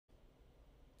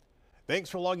Thanks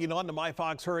for logging on to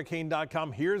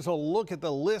myfoxhurricane.com. Here's a look at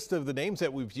the list of the names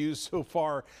that we've used so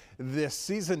far this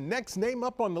season. Next name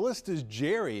up on the list is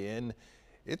Jerry, and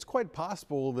it's quite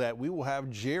possible that we will have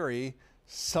Jerry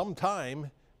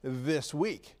sometime this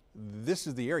week. This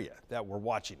is the area that we're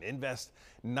watching. Invest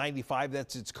 95,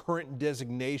 that's its current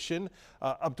designation,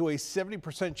 up to a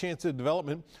 70% chance of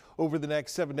development over the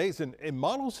next 7 days. And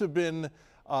models have been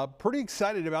pretty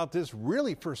excited about this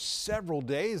really for several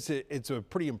days. It's a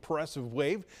pretty impressive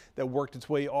wave that worked its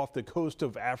way off the coast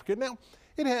of Africa. Now,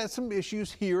 it has some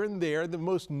issues here and there. The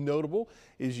most notable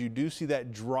is you do see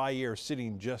that dry air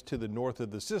sitting just to the north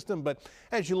of the system. But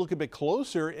as you look a bit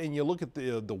closer and you look at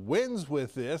the winds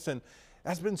with this, and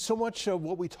that's been so much of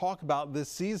what we talk about this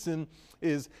season,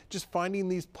 is just finding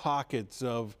these pockets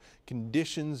of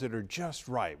conditions that are just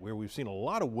right, where we've seen a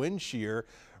lot of wind shear.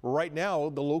 Right now,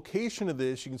 the location of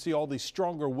this, you can see all these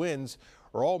stronger winds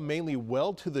are all mainly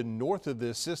well to the north of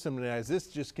this system. And as this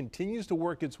just continues to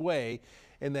work its way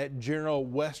in that general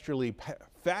westerly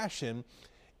fashion,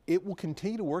 it will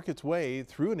continue to work its way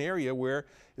through an area where,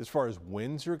 as far as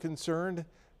winds are concerned,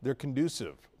 they're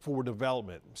conducive for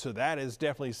development. So that is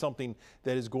definitely something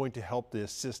that is going to help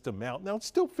this system out. Now, it's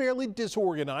still fairly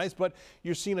disorganized, but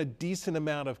you're seeing a decent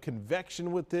amount of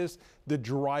convection with this. The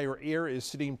drier air is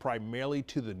sitting primarily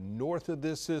to the north of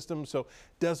this system, so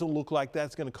it doesn't look like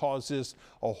that's going to cause this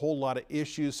a whole lot of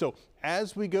issues. So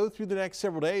as we go through the next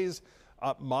several days,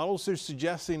 models are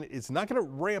suggesting it's not going to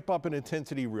ramp up in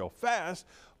intensity real fast,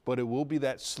 but it will be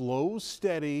that slow,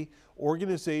 steady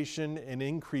organization and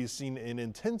increasing in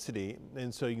intensity.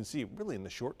 And so you can see really in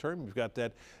the short term, we've got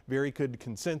that very good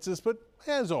consensus. But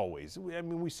as always, I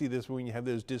mean, we see this when you have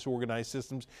those disorganized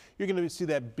systems, you're going to see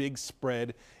that big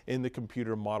spread in the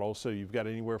computer model. So you've got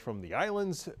anywhere from the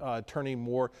islands turning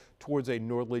more towards a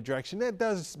northerly direction. That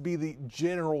does be the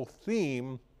general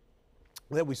theme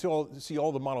that we see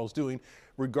all the models doing,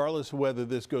 regardless of whether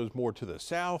this goes more to the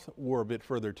south or a bit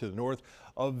further to the north.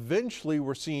 Eventually,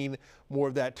 we're seeing more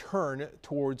of that turn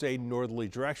towards a northerly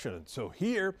direction. So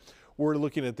here, we're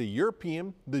looking at the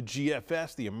European, the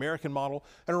GFS, the American model,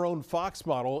 and our own Fox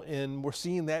model, and we're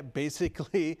seeing that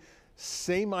basically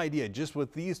same idea, just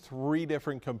with these three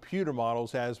different computer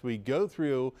models as we go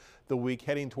through the week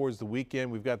heading towards the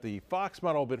weekend. We've got the Fox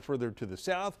model a bit further to the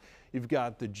south. You've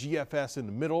got the GFS in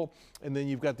the middle, and then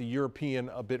you've got the European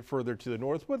a bit further to the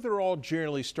north, but they're all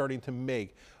generally starting to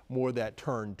make more of that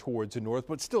turn towards the north,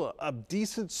 but still a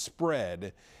decent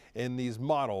spread in these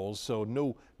models. So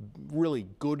no really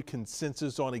good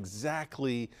consensus on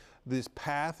exactly this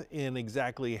path and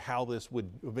exactly how this would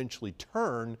eventually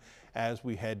turn as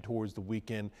we head towards the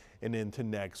weekend and into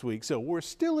next week. So we're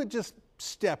still at just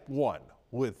step one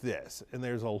with this, and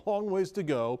there's a long ways to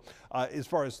go. As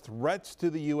far as threats to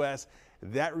the U.S.,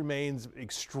 that remains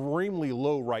extremely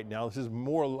low right now. This is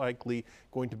more likely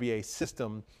going to be a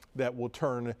system that will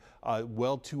turn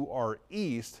well to our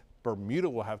east. Bermuda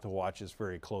will have to watch this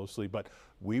very closely, but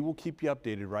we will keep you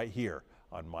updated right here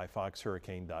on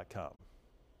myfoxhurricane.com.